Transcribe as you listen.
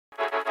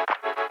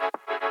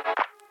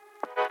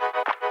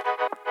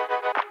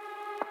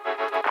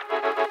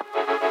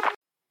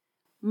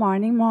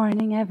Morning,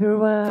 morning,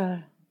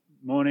 everyone.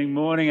 Morning,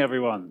 morning,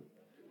 everyone.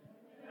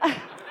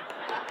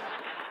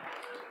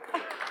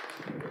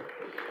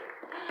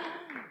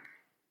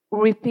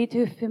 Repeat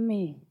with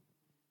me.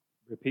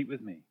 Repeat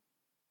with me.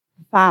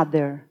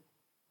 Father,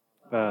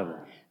 Father,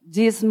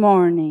 this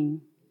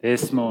morning,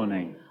 this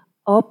morning,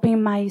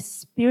 open my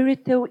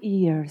spiritual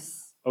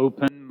ears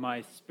open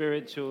my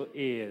spiritual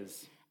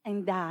ears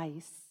and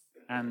eyes.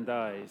 and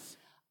eyes.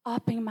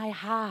 Open my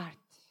heart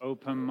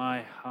Open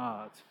my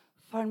heart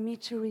for me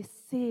to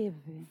receive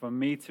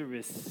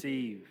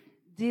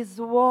this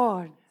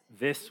word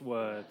this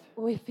word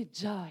with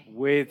joy.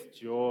 with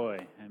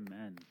joy.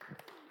 Amen.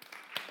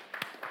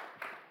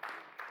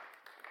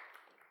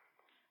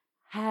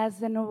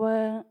 Has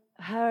anyone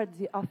heard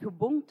of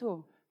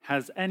Ubuntu?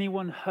 Has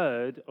anyone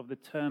heard of the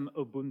term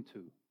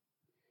Ubuntu?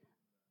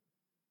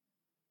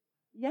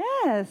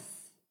 Yes.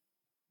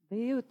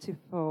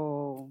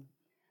 Beautiful.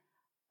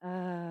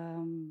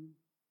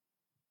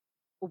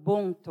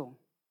 Ubuntu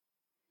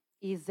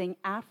is an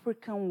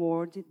African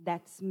word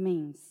that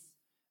means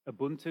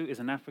Ubuntu is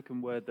an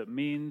African word that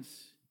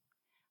means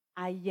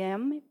I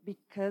am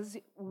because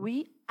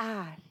we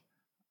are.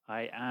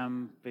 I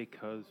am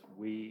because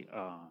we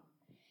are.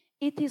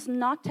 It is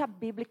not a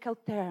biblical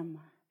term,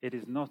 It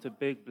is not a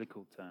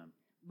biblical term,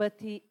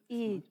 but it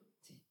is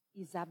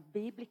a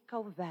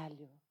biblical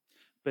value.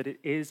 but it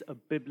is a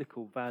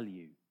biblical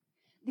value.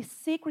 The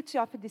secret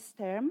of this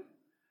term,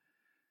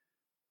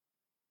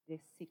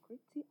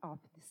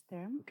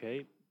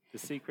 Okay, the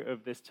secret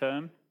of this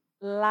term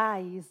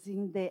lies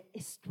in the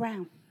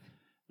strength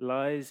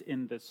lies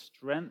in the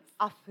strength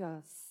of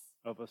us,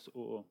 of us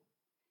all,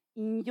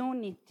 in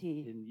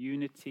unity, in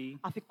unity,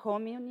 of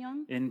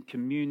communion, in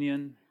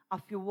communion,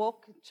 of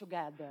work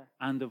together.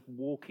 and of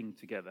walking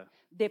together.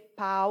 The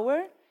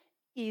power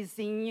is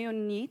in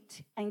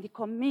unity and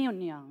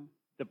communion.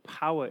 The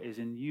power is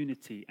in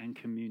unity and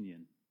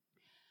communion.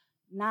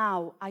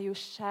 Now I will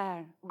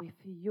share with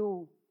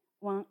you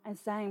one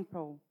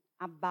example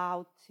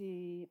about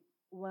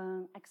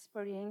one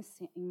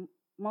experience in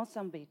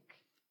Mozambique.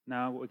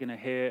 Now we're going to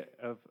hear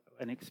of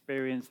an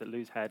experience that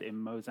Luz had in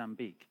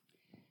Mozambique.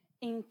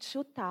 In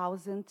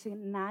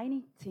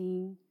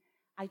 2019,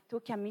 I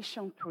took a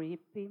mission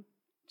trip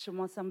to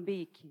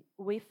Mozambique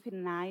with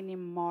 9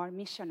 more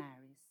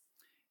missionaries.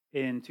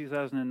 In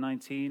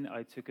 2019,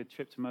 I took a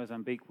trip to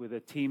Mozambique with a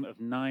team of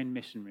 9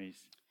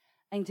 missionaries.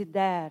 And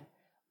there,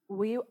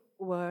 we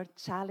were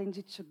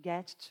challenged to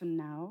get to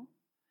know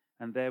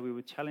And there we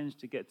were challenged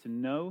to get to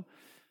know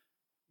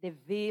the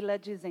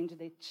villages and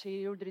the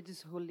children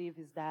who live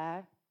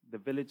there. the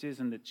villages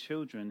and the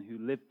children who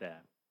lived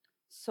there.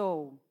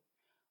 So,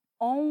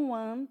 on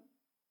one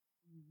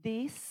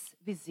these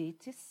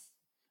visits,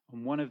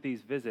 On one of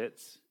these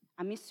visits,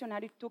 a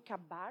missionary took a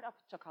bar of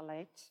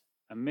chocolate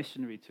a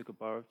missionary took a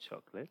bar of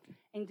chocolate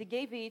and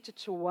gave it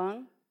to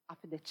one of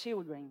the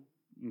children.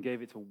 and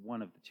gave it to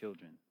one of the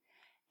children.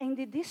 And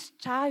this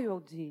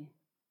child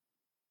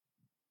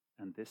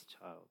And this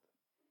child,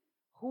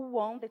 who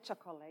won the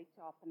chocolate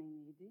opening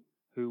it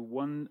who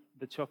won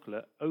the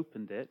chocolate,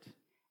 opened it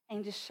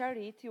and shared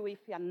it with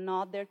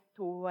another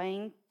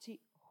 20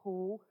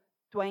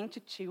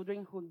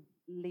 children who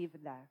live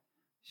there.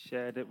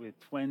 shared it with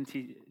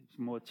 20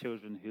 more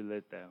children who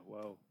lived there.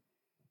 Wow.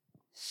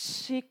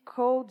 She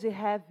could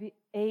have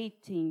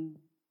eaten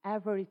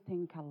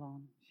everything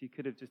alone, She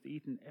could have just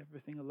eaten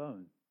everything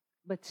alone,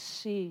 but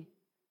she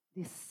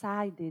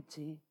decided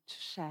to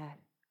share,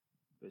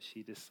 but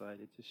she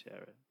decided to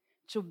share it,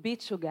 to be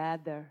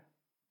together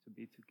to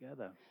be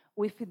together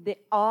with the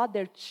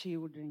other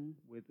children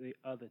with the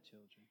other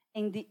children.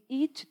 and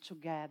eat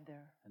together,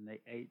 And they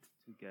ate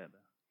together,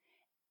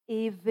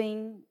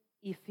 even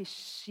if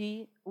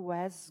she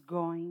was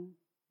going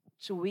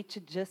to eat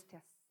just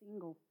a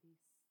single piece.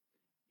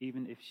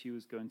 even if she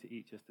was going to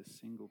eat just a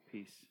single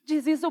piece.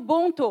 This is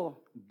Ubuntu.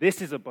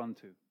 This is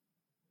Ubuntu.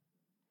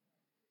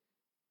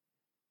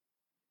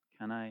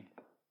 Can I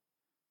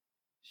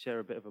share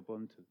a bit of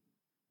Ubuntu?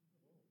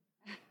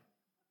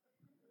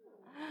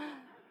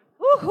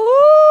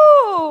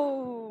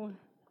 Woohoo!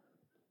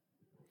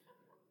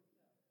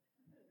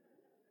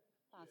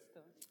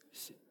 Pastor.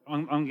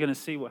 I'm going to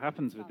see what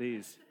happens with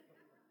these.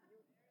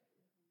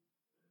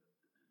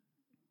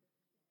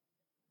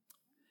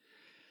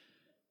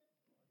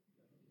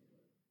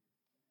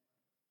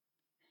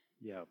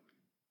 Yeah.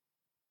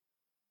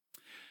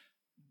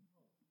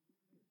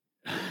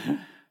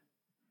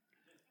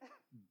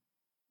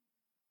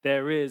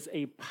 There is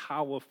a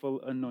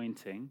powerful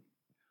anointing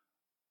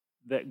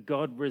that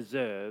God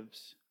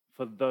reserves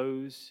for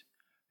those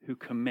who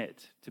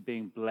commit to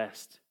being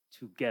blessed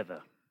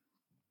together.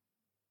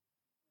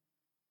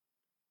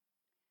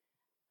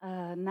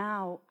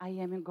 Now I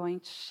am going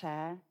to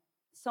share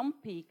some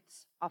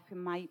pics of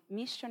my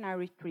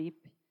missionary trip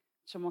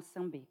to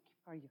Mozambique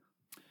for you.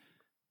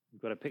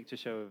 We've got a picture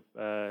show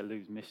of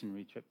Lou's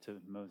missionary trip to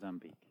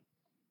Mozambique.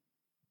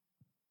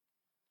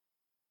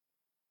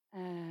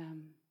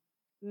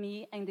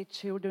 Me and the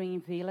children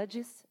in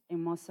villages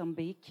in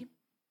Mozambique.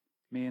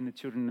 Me and the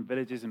children in the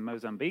villages in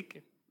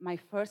Mozambique. my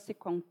first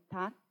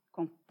contact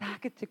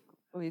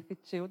with the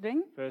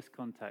children. First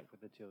contact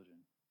with the children.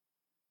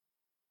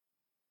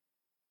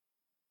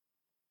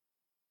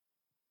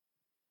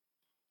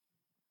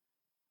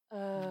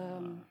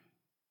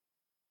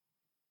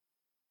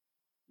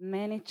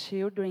 Many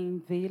children in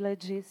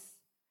villages,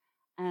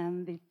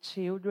 and the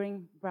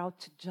children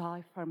brought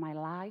joy for my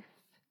life.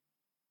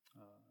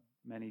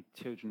 Many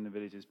children in the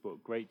villages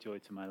brought great joy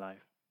to my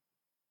life.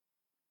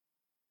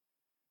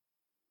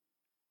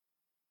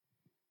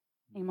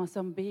 In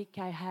Mozambique,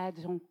 I had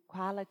some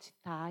quality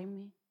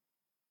time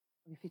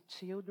with the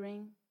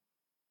children,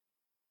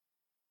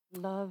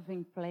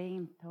 loving,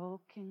 playing,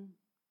 talking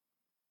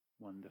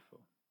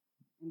Wonderful.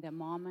 in the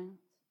moment.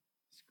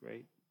 It's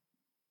great.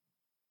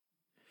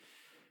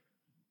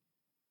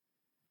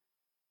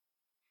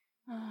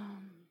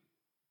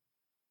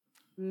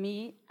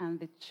 Me and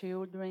the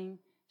children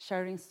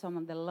sharing some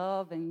of the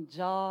love and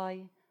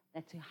joy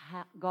that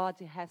God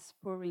has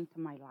poured into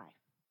my life.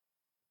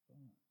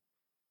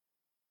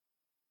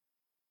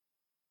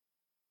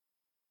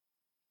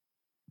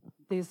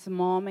 This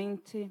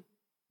moment, I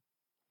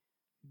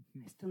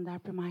stand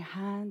up in my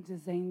hands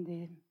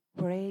and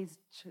praise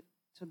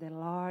to the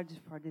Lord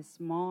for this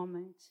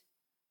moment,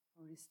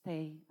 for this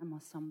stay in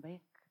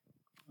Mozambique.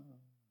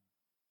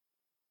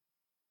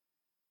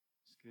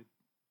 It's good.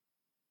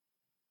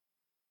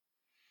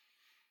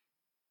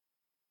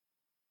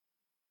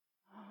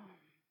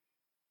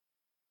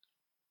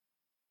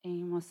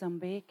 In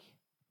Mozambique,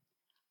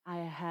 I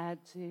had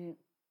an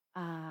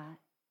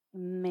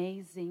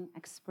amazing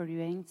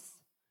experience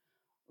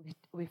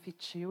with the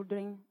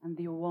children and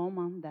the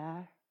woman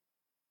there.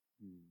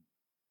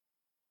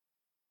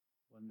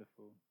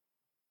 Wonderful.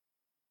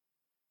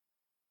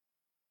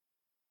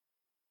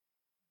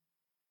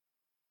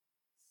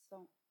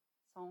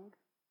 Song,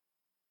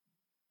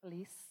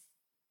 please.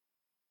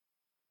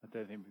 I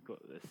don't think we've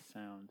got the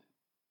sound.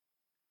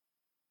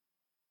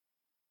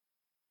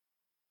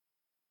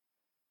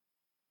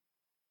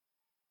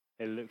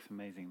 It looks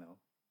amazing though.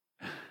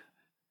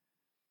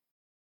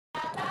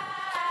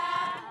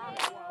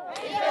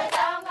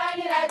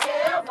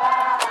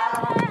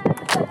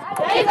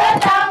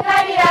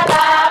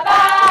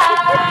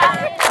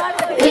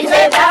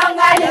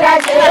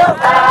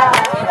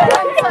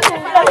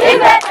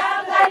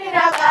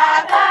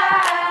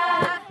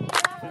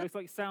 So it looks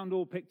like sound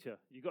or picture.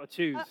 You've got to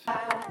choose.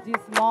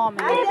 This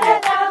moment,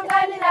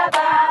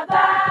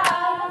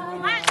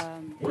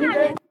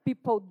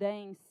 people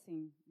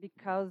dancing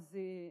because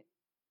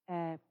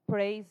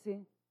praise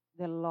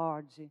the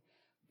Lord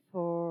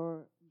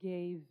for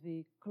gave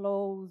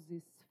clothes,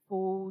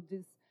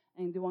 food,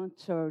 and one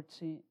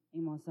church in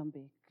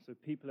Mozambique. So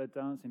people are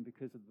dancing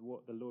because of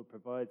what the Lord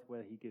provides,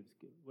 where He gives,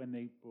 when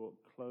they brought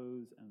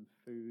clothes and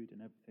food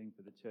and everything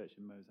for the church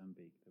in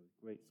Mozambique. There was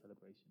great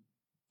celebration.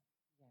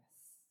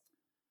 Yes.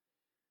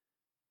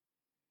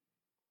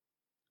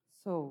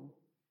 So,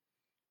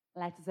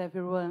 let's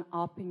everyone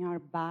open our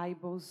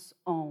Bibles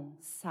on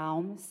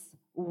Psalms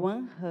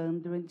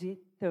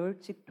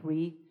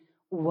 133,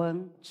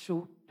 1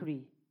 to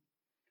 3.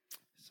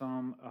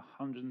 Psalm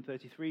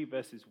 133,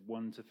 verses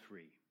 1 to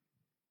 3.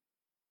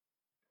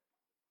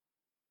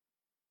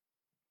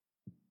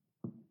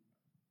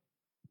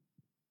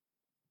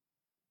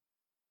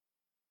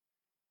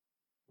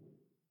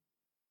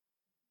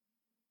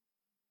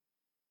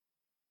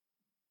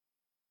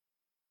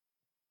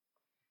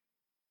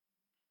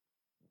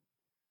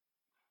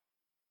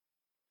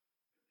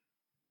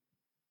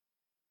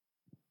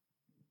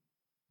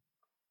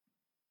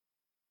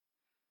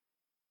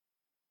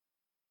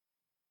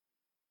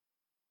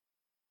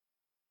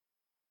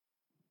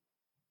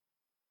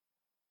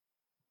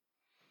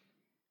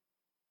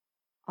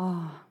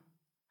 Oh,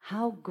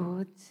 how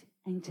good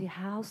and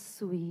how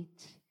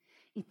sweet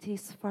it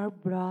is for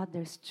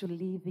brothers to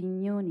live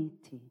in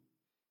unity.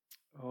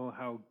 Oh,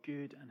 how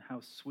good and how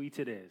sweet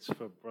it is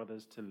for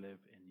brothers to live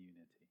in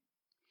unity.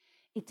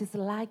 It is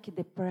like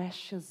the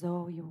precious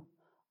oil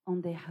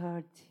on the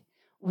heart,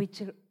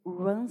 which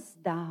runs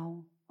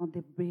down on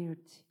the beard,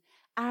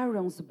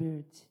 Aaron's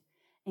beard,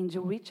 and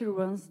which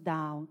runs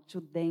down to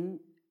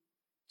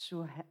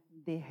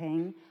the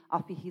hem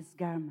of his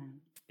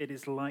garment. It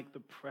is like the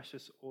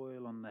precious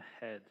oil on the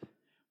head,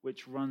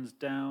 which runs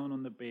down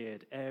on the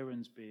beard,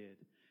 Aaron's beard,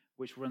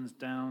 which runs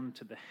down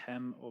to the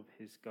hem of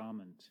his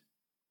garment.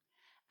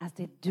 As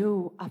the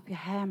dew of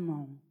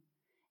Hermon,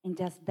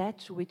 and as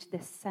that which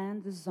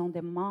descends on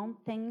the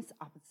mountains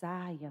of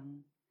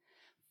Zion.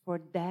 For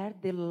there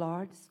the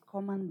Lord is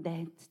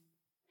commanded,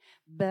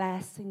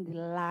 blessing the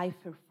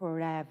life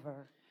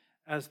forever.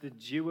 As the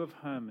dew of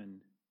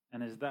Hermon,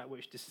 and as that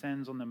which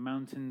descends on the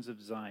mountains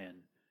of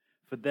Zion.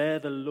 For there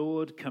the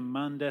Lord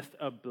commandeth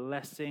a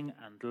blessing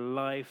and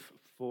life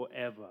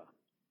forever.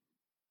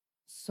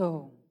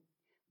 So,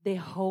 the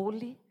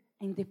holy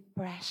and the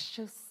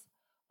precious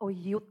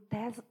oil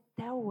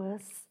tell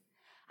us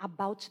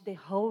about the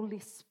Holy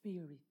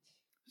Spirit.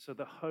 So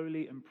the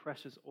holy and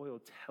precious oil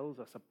tells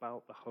us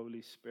about the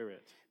Holy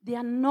Spirit. The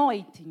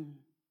anointing.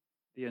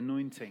 The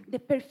anointing. The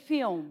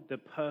perfume. The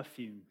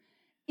perfume.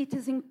 It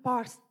is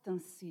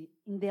importance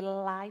in the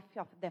life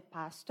of the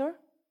pastor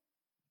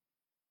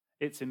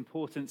its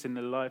importance in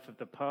the life of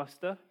the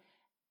pastor,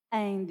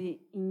 and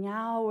in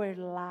our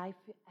life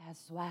as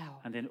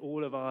well. and in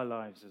all of our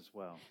lives as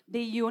well.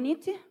 The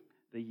unity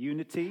The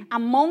unity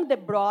among the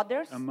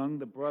brothers among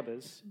the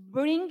brothers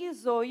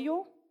brings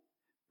oil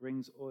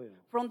brings oil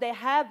from the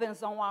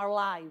heavens on our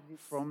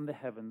lives. from the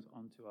heavens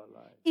onto our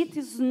lives. It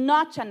is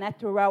not a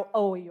natural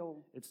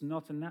oil. It's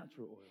not a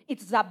natural oil.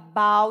 It's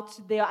about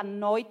the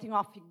anointing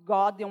of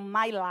God in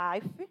my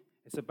life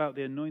It's about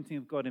the anointing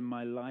of God in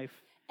my life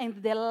and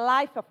the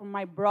life of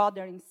my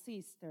brother and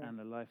sister. and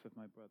the life of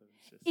my brother and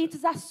sister.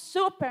 It's a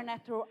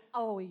supernatural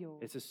oil.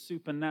 It's a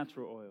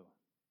supernatural oil.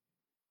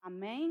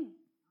 Amen.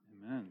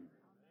 Amen.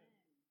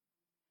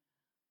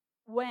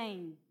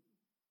 When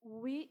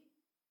we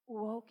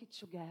walk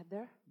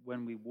together,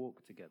 When we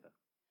walk together,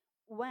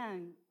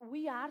 when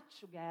we are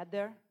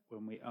together,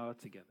 when we are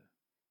together,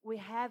 we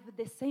have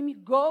the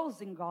same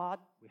goals in God.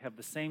 we have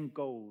the same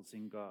goals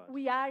in God.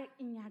 We are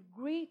in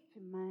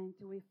agreement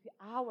with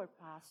our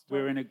pastor.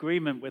 We're in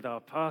agreement with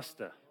our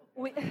pastor,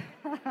 We-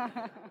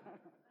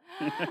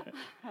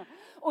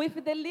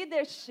 with the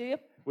leadership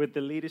with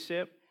the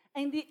leadership,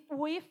 and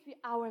with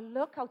our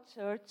local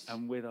church.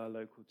 and with our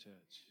local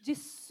church. The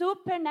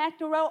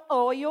supernatural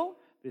oil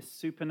This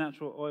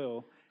supernatural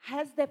oil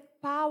has the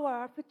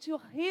power to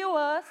heal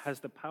us, has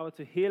the power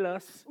to heal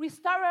us,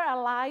 restore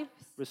our lives,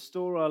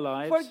 restore our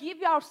lives,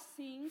 forgive our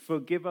sins,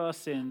 forgive our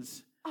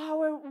sins,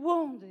 our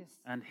wounds.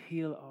 and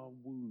heal our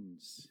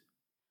wounds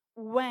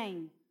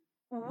When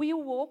we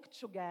walk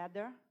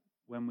together,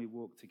 when we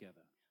walk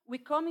together. we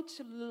come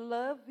to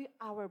love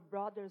our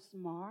brothers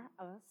more,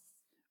 us,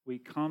 We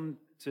come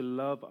to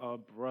love our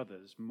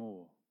brothers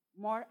more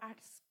more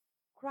as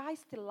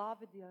Christ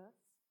loved us.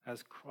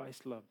 as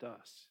Christ loved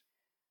us.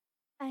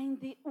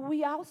 And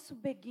we also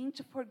begin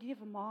to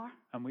forgive more,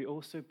 And we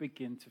also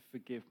begin to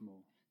forgive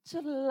more, to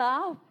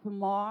love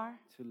more.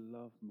 to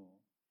love more.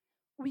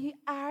 We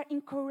are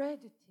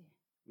encouraged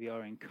We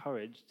are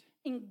encouraged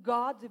in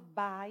God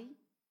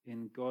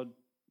in God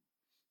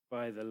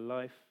by the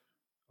life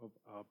of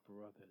our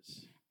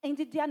brothers and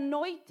the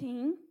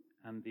anointing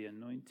and the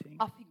anointing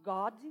of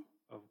God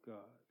of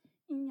God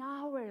in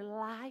our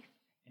life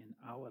in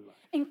our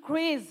life.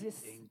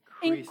 increases.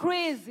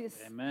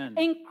 Amen.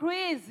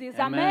 Increases.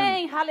 Amen.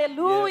 Amen.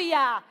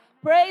 Hallelujah.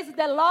 Praise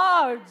the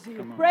Lord.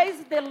 Come on.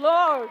 Praise the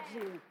Lord.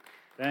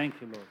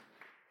 Thank you, Lord.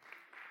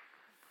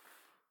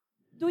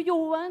 Do you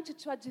want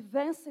to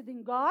advance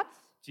in God?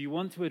 Do you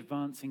want to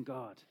advance in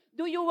God?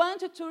 Do you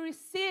want to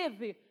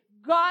receive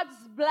God's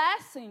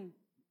blessing?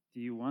 Do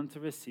you want to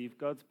receive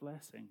God's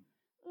blessing?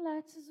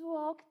 Let's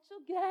walk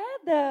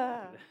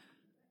together.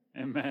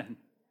 Amen.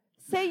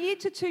 Say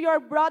it to your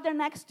brother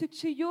next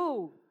to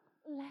you.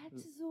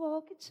 Let's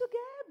walk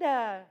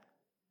together.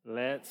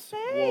 Let's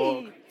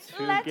Say, walk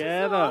let's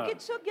together. walk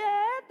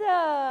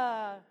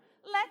together.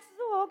 Let's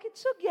walk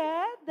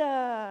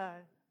together.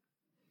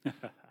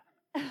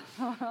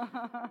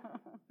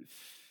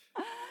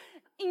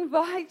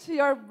 Invite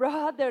your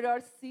brother or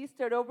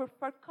sister over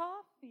for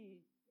coffee.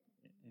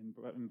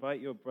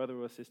 Invite your brother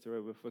or sister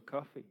over for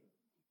coffee.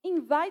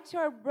 Invite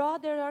your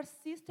brother or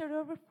sister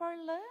over for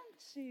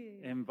lunch.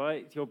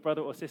 Invite your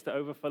brother or sister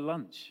over for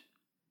lunch.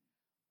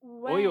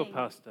 When Or your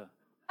pastor.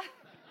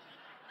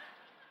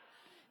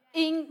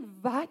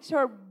 invite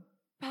your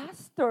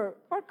pastor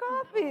for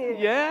coffee.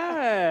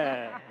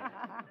 Yeah.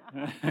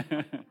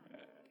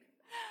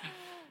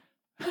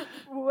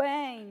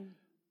 When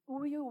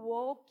we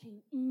walk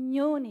in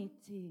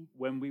unity,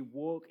 When we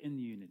walk in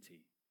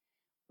unity,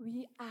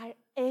 we are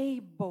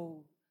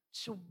able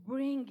to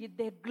bring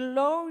the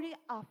glory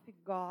of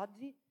God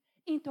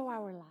into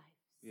our lives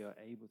we are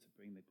able to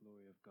bring the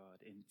glory of God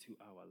into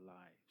our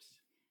lives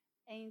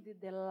and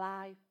the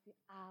life of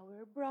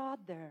our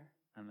brother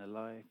and the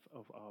life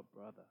of our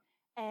brother.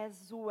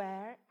 as we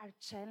are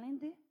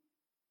challenged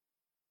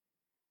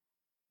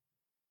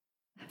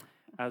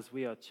As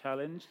we are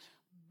challenged,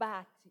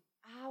 but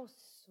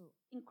also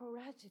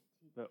encouraged.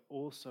 but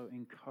also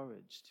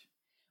encouraged.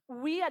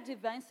 We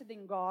advanced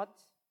in God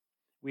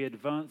We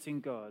advance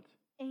in God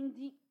and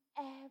in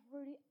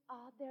every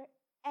other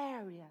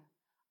area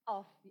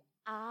of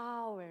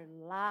our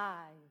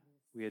lives.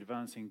 We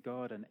advance in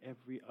God and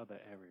every other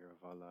area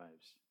of our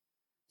lives.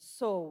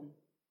 So,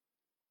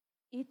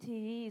 it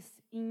is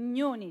in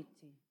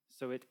unity,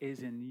 So it is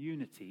in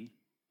unity,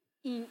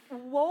 in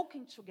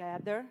walking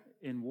together,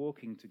 in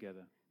walking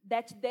together,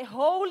 that the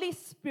Holy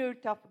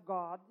Spirit of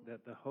God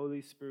that the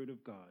Holy Spirit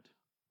of God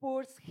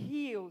pours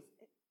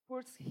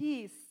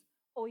His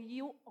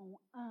oil on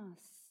us.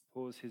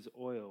 pours His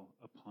oil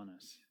upon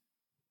us.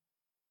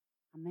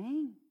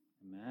 Amen.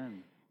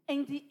 Amen.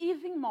 And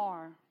even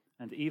more,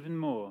 And even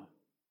more,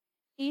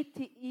 it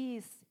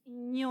is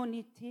in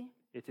unity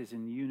it is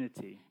in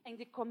unity and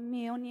the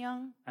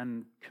communion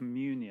and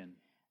communion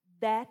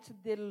that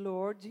the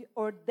Lord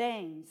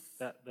ordains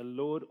that the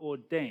Lord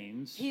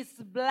ordains His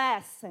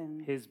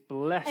blessing His and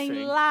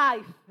blessing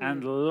life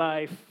and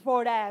life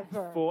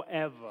forever.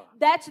 forever.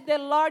 That the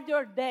Lord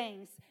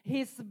ordains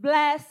His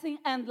blessing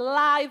and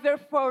life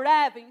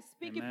forever.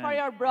 Speak Amen. for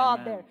your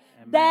brother.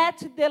 Amen. That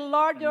the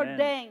Lord Amen.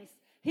 ordains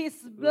His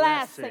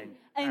blessing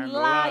and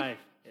life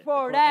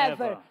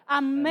forever.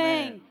 Amen.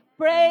 Amen.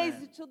 Praise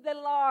Amen. to the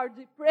Lord.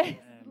 Praise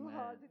the Amen.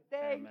 Lord.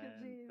 Thank Amen.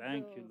 you, Jesus.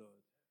 Thank you, Lord.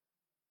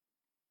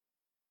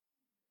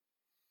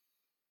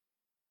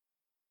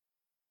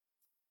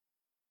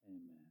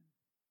 Amen.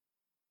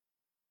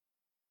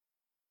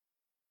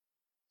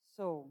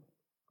 So,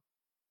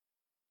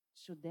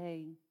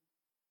 today,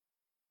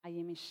 I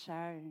am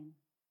sharing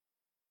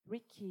 3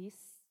 keys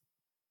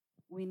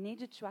we need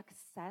to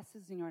access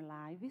in our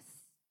lives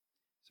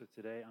So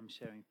today I'm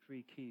sharing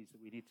 3 keys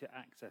that we need to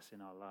access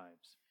in our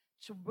lives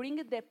to bring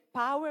the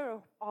power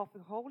of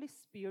the Holy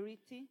Spirit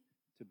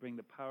to bring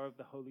the power of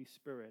the Holy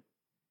Spirit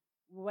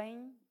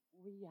when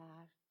we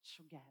are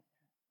together.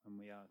 when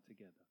we are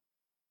together.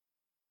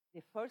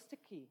 The first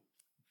key,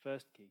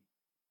 First key,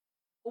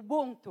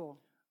 Ubuntu.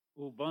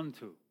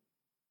 Ubuntu.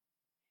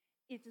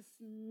 It is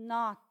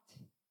not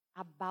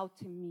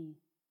about me.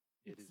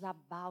 It It's is.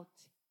 about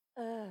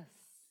us.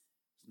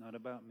 It's not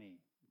about me.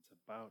 It's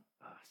about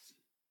us.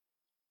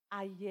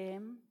 I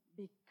am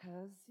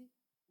because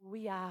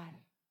we are.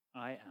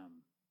 I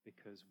am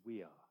because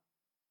we are.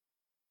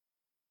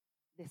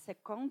 The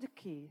second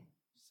key,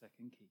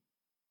 Second key,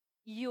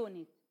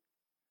 unity.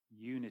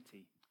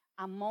 unity.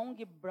 Among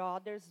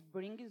brothers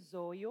brings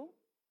oil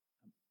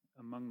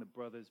Among the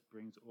brothers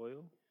brings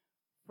oil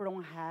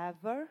from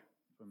heaven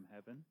from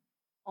heaven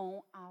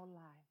on our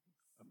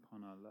lives.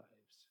 upon our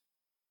lives.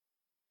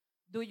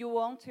 Do you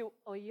want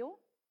oil?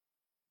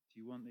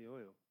 Do you want the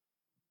oil?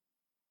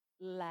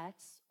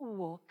 Let's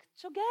walk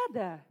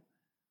together.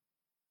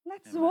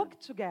 Let's Amen. walk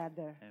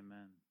together.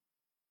 Amen.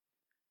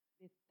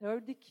 The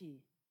third key,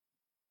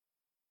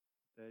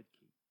 Third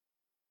key,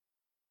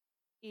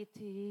 it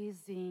is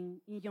in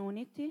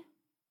unity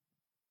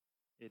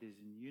it is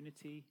in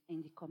unity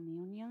and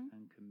communion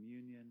and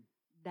communion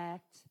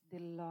that the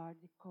Lord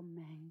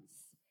commands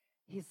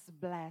His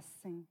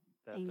blessing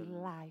that in the,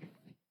 life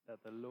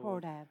that the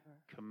Lord forever.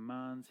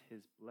 commands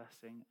His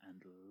blessing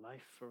and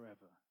life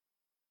forever.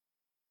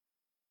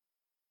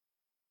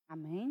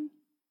 Amen.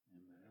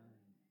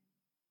 Amen.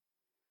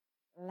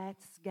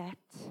 Let's get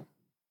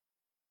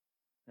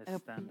Let's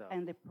up stand up.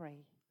 and pray.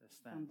 Let's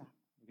stand. Stand up.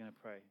 We're going to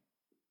pray.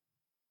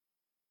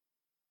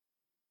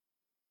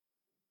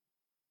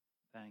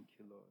 Thank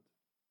you, Lord.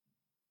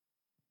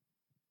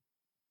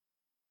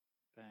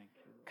 Thank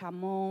you, Lord.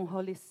 Come on,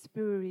 Holy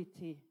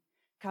Spirit.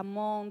 Come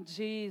on,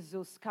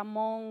 Jesus. Come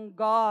on,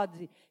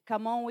 God.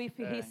 Come on with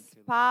Thank His you,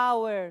 Lord.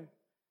 power.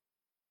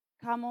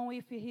 Come on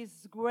with His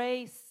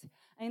grace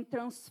and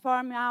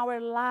transform our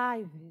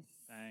lives.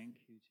 Thank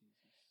you, Jesus.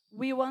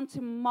 We want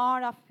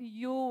more of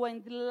you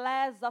and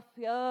less of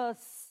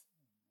us.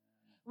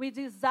 We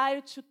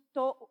desire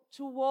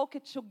to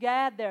walk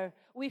together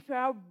with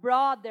our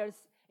brothers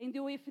and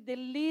with the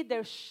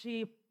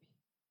leadership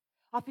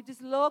of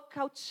this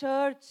local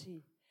church.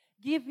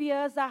 Give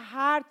us a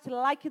heart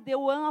like the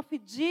one of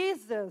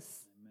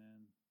Jesus.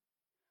 Amen.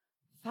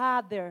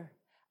 Father,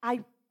 I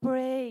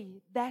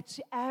pray that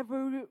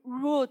every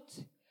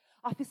root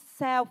of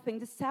self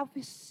and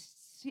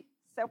selfishness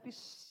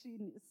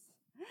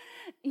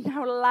in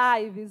our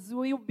lives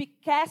will be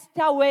cast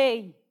away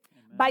Amen.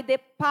 by the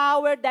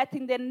power that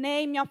in the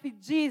name of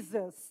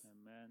Jesus.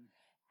 Amen.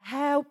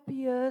 Help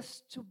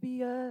us to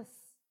be us.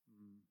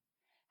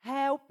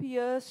 Help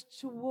us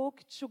to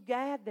walk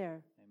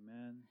together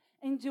Amen.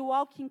 and to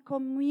walk in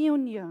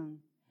communion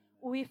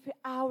with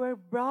our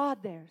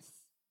brothers.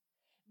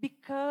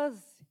 Because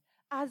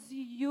as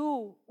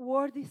your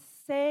word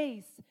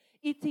says,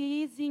 it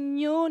is in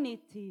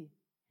unity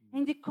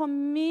and the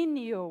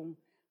communion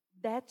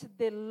that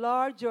the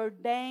Lord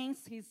ordains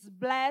His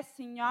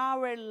blessing in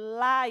our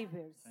lives.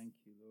 Thank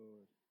you,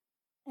 Lord.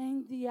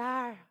 And they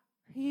are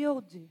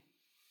healed,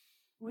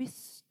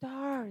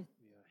 restored,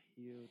 We are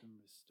healed and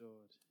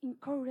restored,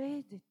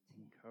 encouraged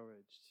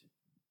encouraged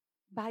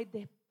by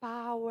the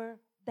power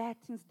that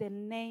is the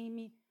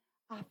name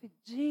of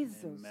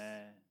Jesus.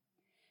 Amen.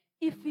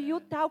 If you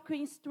Amen. talk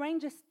in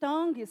strange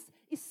tongues,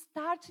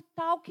 start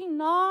talking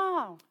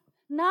now.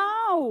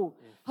 Now.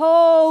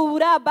 Oh,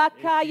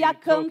 Rabacaia If you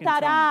talk in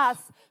cantarás.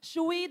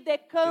 Shui de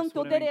canto,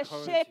 wanna dereche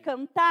encourage you.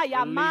 cantai Release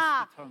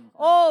amá. the tongues now.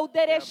 Oh,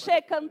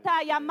 dereche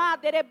cantai amá,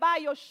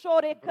 derebaio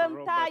chore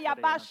cantai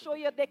abaixo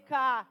e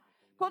deca.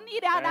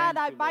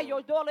 Conirarara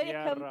baio dole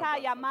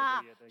cantai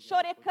amá.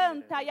 Chore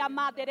cantai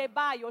amá,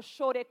 derebaio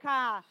chore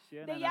cá.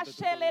 Deia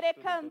chelere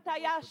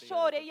cantai a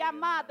chore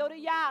yamá,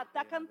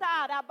 doriata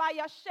cantara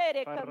baia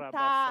chere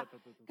cantar.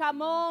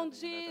 Come on,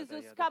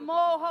 Jesus. Come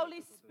on,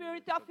 Holy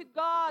Spirit of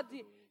God.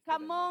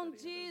 Come on,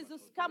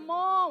 Jesus. Come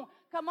on.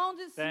 Come on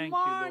this Thank you,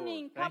 Lord.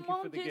 morning. Thank Come you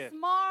on for the this gift.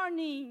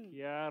 morning.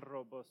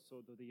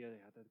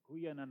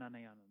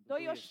 Do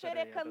yo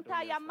shere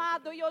canta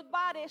yamado yo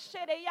bare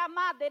shere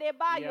yamade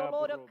rebayo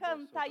loro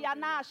canta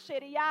yana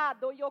shere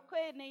yado yo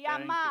kene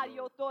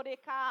yamayo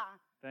toreka.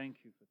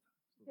 Thank you for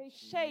Te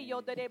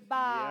cheio de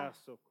reba.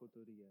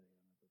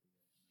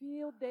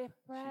 Feel the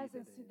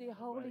presence of the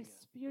Holy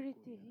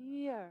Spirit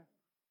here.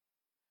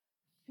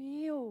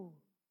 Feel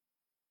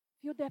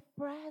the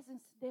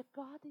presence of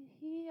God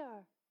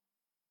here.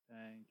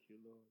 Thank you,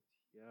 Lord.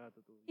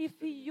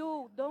 If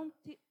you don't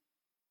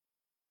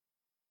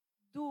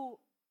do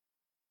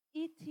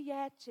it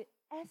yet,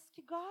 ask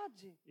God.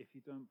 If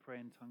you don't pray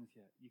in tongues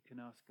yet, you can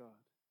ask God.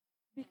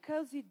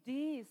 Because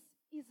this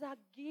is a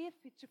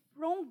gift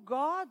from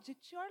God to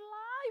your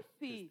life.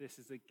 Because this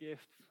is a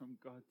gift from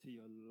God to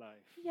your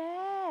life.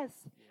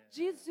 Yes. Yeah.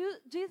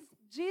 Jesus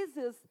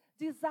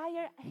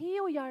desires to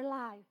heal your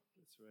life.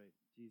 That's right.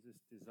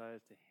 Jesus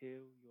desires to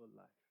heal your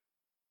life.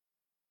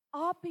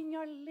 Open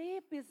your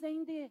lips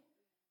and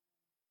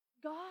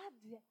God,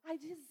 I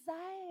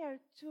desire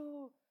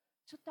to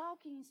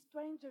talk in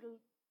stranger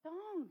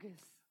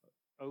tongues.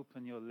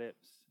 Open your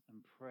lips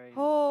and pray.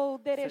 Oh,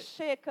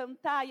 dereche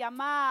cantai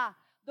ama,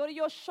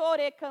 dorio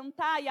chore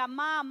cantai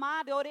ama,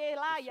 amare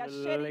orelaya,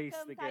 shere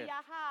cantai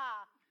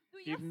aha.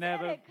 If you've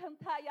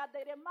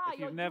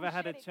never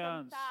had a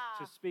chance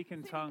to speak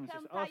in tongues,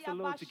 just ask the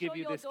Lord to give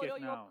you this gift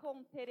now.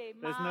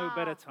 There's no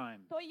better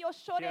time. Thank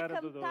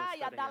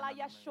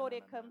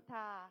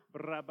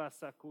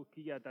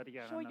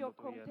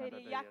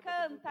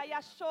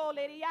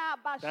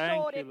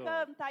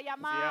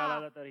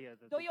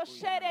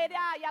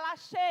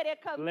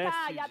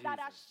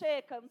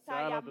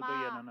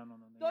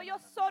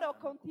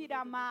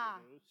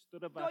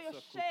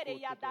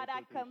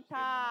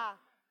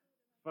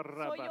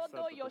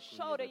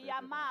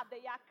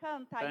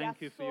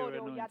you for your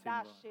anointing,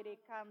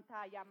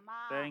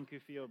 Thank you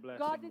for your blessing,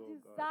 God Lord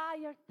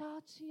desires to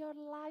touch your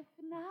life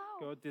now.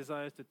 God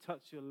desires to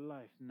touch your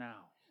life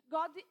now.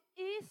 God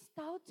is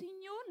touching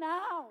you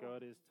now.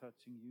 God is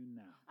touching you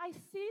now. I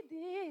see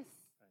this.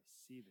 I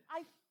see this.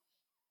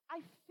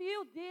 I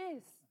feel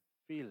this.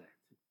 Feel it.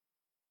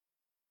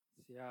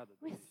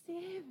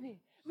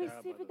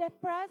 Receive the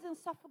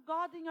presence of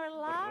God in your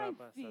life.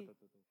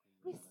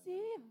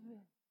 Receive.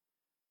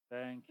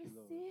 Thank you,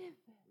 Lord.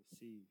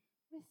 Receive.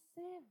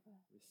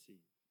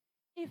 Receive.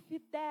 If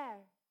there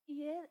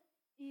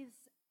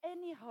is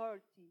any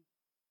hurt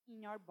in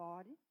your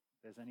body,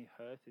 there's any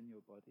hurt in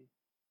your body,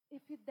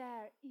 if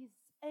there is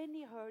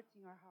any hurt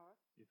in your heart,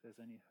 if there's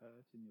any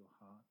hurt in your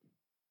heart,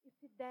 if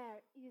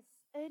there is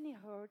any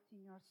hurt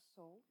in your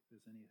soul, if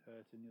there's any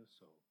hurt in your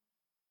soul,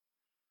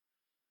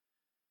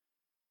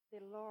 the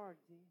Lord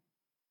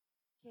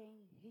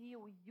can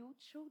heal you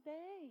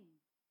today.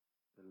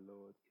 The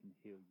Lord can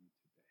heal you today.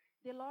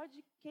 The Lord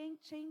can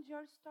change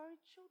your story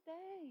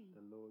today.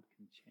 The Lord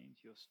can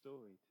change your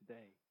story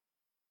today.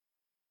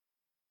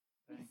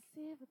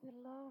 Receive the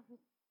love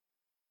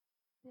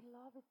to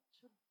Lord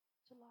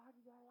in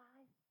your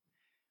life.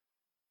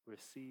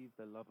 Receive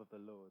the love of the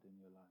Lord in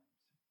your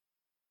lives.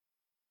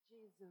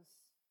 Jesus,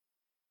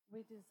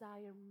 we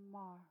desire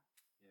more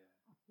of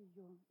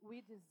you.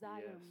 We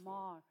desire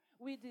more. Lord.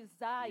 We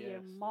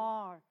desire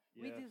more.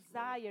 We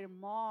desire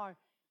more.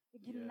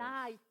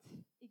 Ignite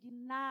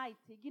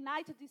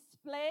this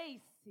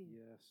place. Yes,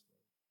 Lord.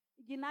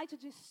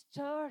 Ignite this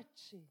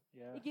church.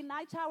 Yes.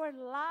 Ignite our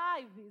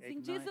lives. In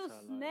Ignite Jesus'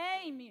 our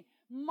name, lives,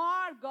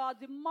 more,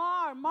 God,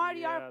 more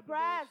your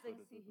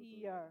presence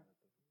here.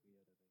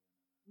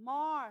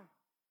 More.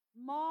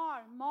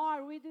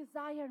 We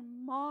desire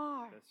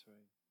more. That's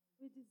right.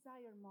 We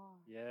desire more.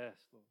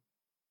 Yes, Lord.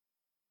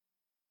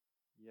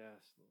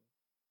 Yes, Lord.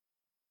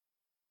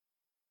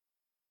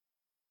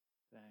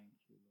 Thank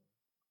you, Lord.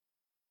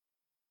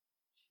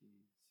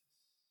 Jesus.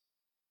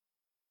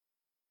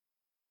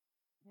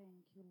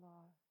 Thank you,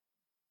 Lord.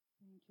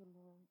 Thank you,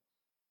 Lord.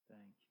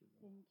 Thank you,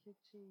 Lord. Thank you,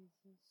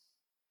 Jesus.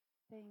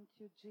 Thank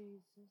you,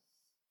 Jesus.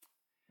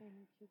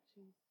 Thank you,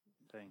 Jesus.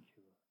 Thank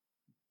you, Lord.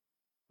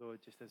 Lord,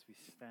 just as we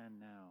stand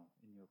now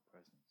in your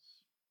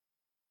presence,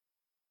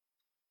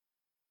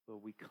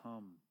 Lord, we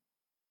come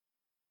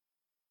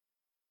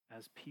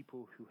as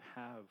people who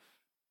have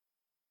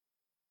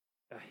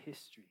a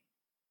history.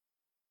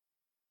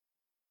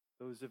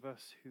 Those of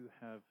us who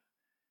have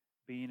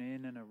been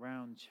in and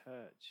around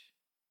church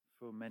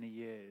for many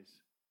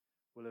years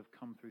will have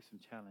come through some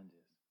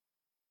challenges.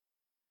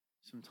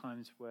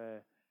 Sometimes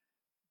where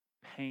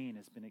pain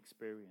has been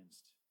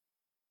experienced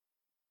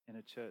in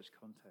a church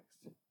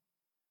context,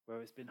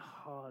 where it's been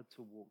hard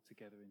to walk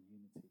together in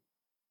unity.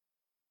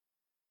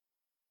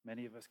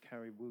 Many of us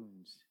carry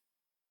wounds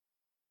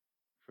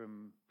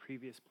from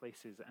previous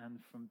places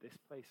and from this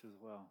place as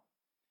well,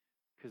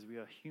 because we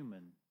are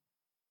human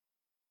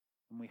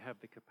and we have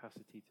the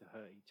capacity to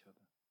hurt each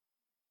other.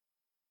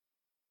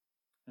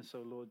 And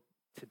so, Lord,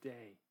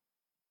 today,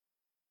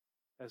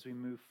 as we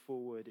move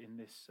forward in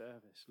this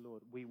service,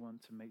 Lord, we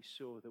want to make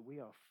sure that we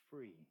are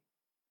free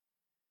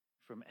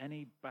from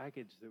any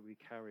baggage that we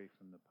carry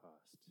from the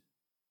past,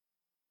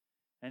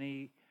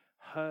 any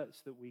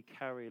hurts that we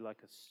carry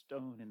like a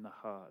stone in the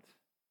heart.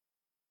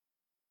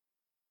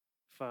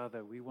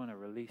 Father, we want to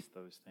release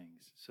those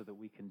things so that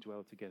we can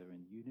dwell together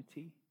in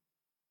unity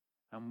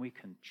and we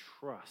can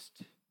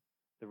trust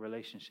the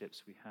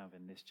relationships we have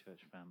in this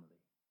church family.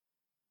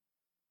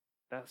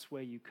 That's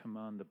where you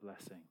command the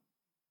blessing.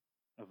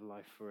 of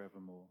life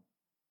forevermore.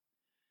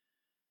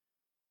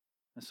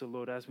 And so,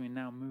 Lord, as we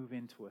now move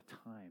into a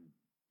time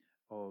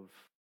of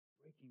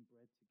breaking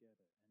bread together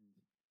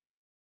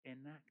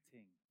and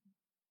enacting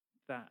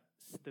that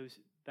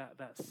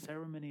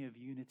ceremony of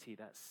unity,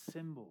 that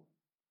symbol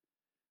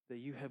that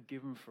you have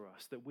given for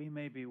us, that we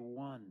may be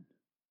one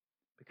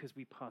because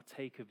we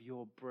partake of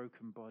your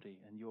broken body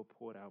and your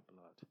poured out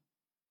blood.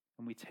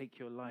 And we take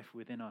your life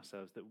within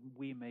ourselves, that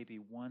we may be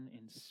one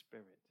in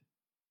spirit.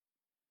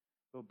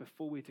 Lord,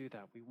 before we do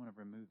that, we want to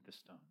remove the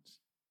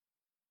stones.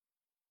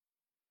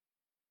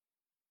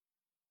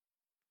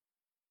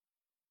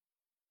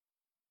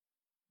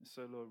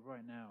 So, Lord,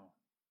 right now,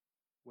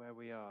 where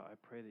we are, I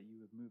pray that you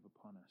would move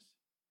upon us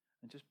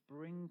and just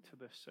bring to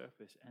the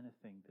surface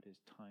anything that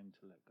is time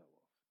to let go of.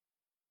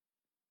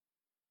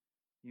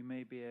 You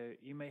may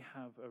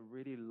have a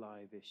really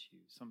live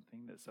issue,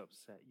 something that's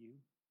upset you,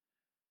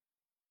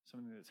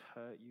 something that's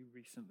hurt you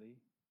recently,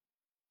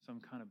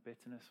 some kind of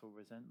bitterness or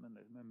resentment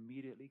that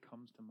immediately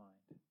comes to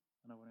mind.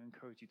 And I want to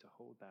encourage you to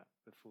hold that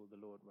before the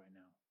Lord right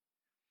now.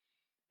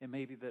 It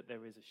may be that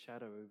there is a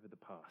shadow over the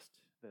past,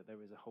 that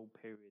there is a whole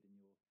period in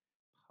your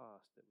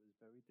past that was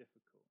very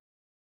difficult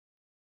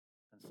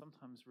and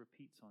sometimes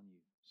repeats on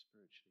you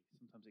spiritually.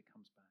 Sometimes it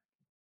comes back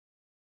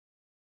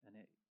and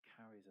it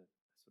carries a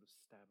sort of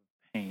stab of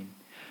pain.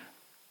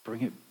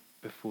 Bring it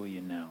before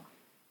you now,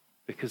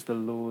 because the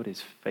Lord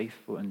is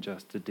faithful and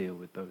just to deal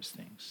with those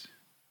things.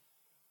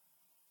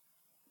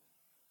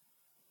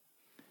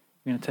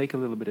 We're going to take a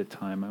little bit of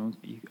time.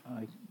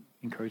 I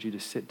encourage you to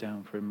sit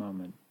down for a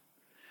moment.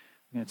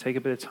 We're going to take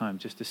a bit of time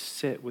just to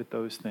sit with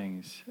those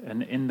things,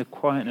 and in the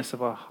quietness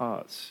of our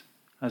hearts,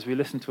 as we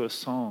listen to a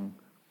song,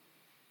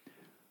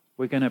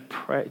 we're going to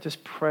pray.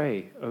 Just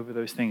pray over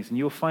those things, and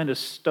you'll find a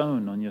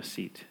stone on your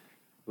seat,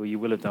 or you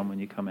will have done when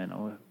you come in.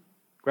 Or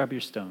grab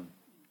your stone,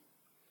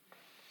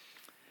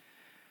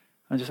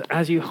 and just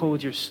as you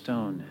hold your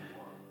stone,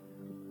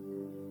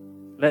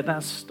 let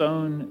that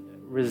stone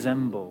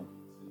resemble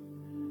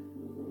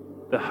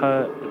the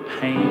hurt, the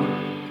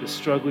pain, the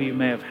struggle you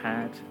may have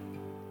had.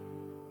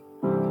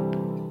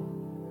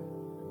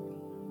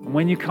 And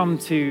when you come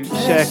to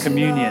share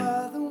communion,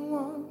 I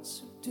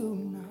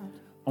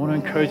want to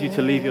encourage you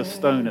to leave your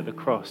stone at the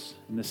cross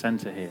in the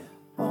center here,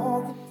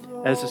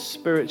 as a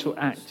spiritual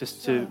act,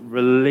 just to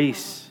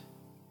release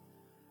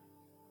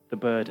the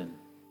burden,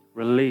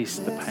 release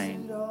the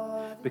pain,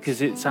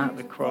 because it's at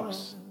the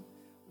cross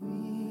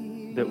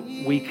that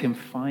we can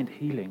find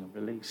healing and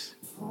release.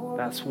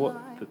 That's what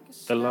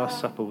the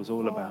Last Supper was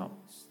all about,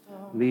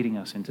 leading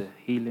us into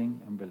healing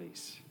and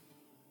release.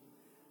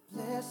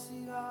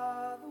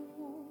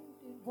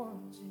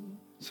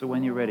 So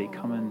when you're ready,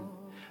 come and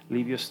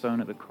leave your stone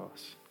at the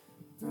cross.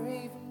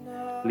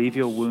 Leave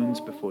your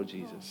wounds before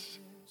Jesus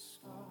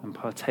and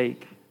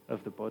partake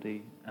of the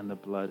body and the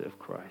blood of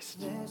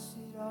Christ. I'm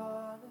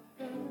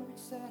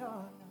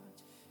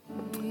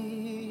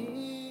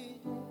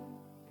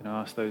going to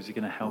ask those who are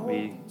going to help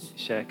me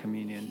share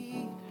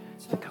communion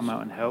to come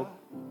out and help.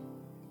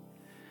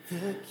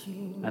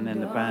 And then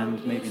the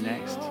band maybe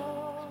next.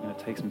 I'm going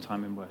to take some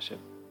time in worship.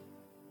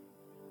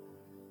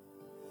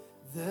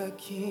 The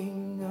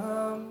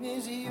kingdom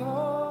is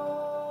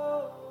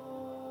yours.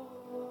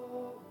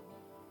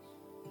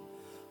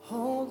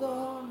 Hold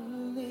on a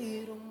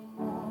little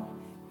more.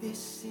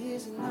 This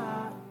is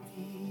not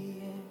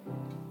the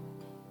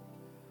end.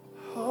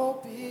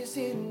 Hope is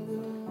in the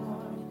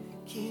Lord.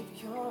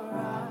 Keep your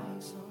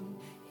eyes on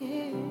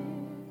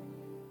Him.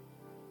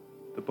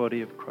 The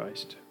body of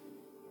Christ,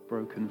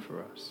 broken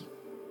for us.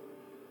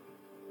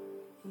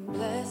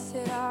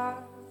 Blessed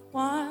are the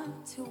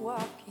ones who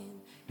walk in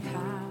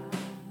kindness,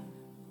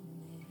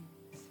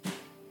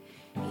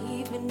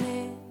 even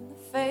in the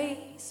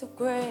face of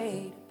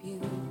great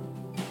abuse.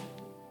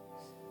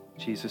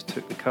 Jesus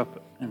took the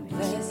cup and he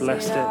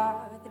blessed it.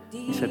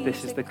 He said,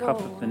 "This is the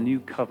cup of the new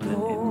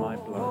covenant in my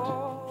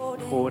blood,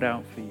 poured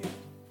out for you.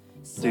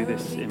 Do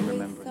this in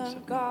remembrance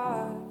of me."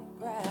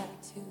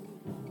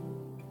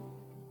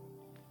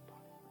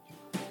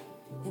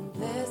 And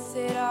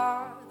blessed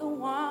are the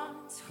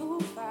ones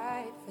who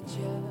fight for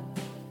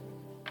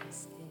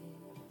justice,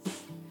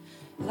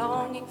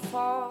 longing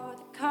for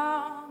the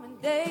common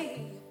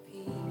day of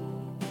peace.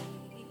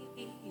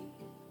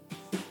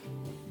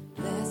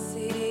 Blessed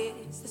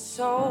is the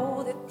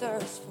soul that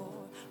thirsts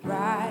for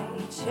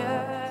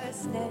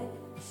righteousness,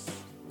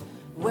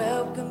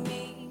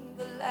 welcoming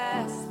the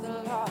last,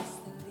 the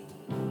lost, the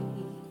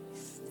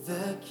least.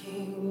 The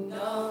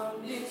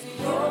kingdom is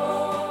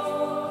yours.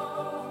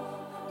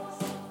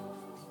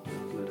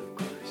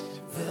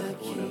 The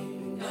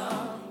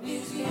kingdom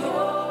is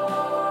yours.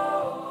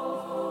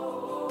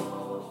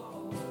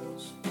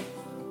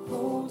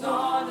 Hold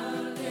on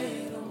a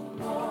little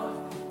more.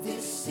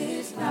 This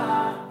is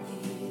not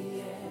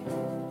the end.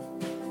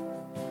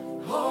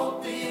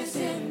 Hope is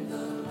in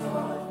the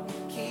Lord.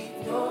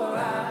 Keep your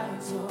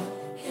eyes on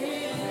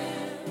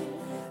Him.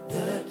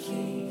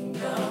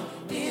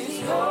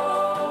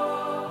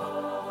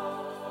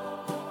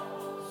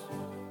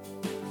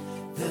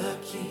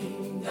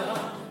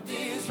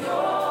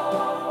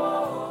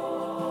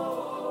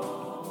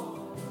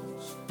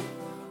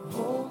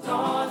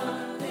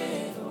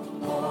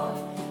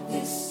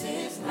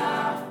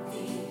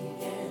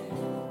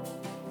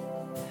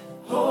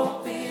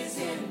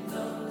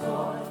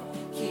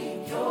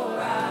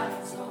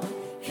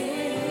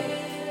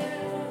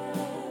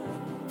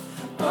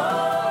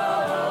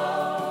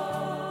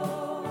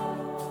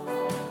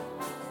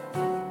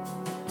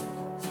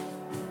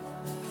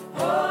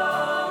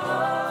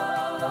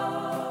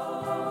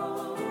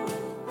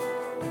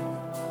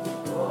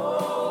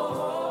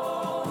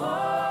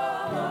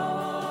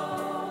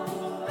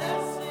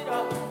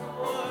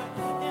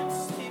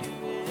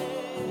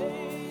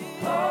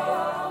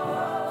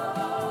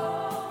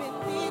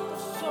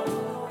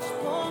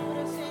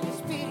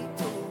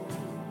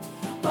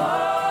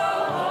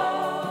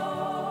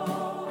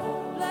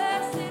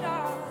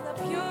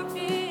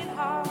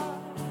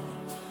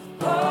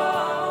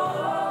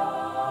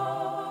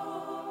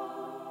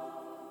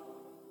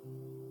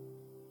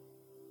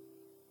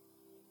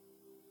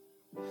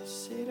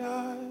 Blessed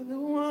are the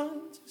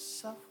ones who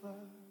suffer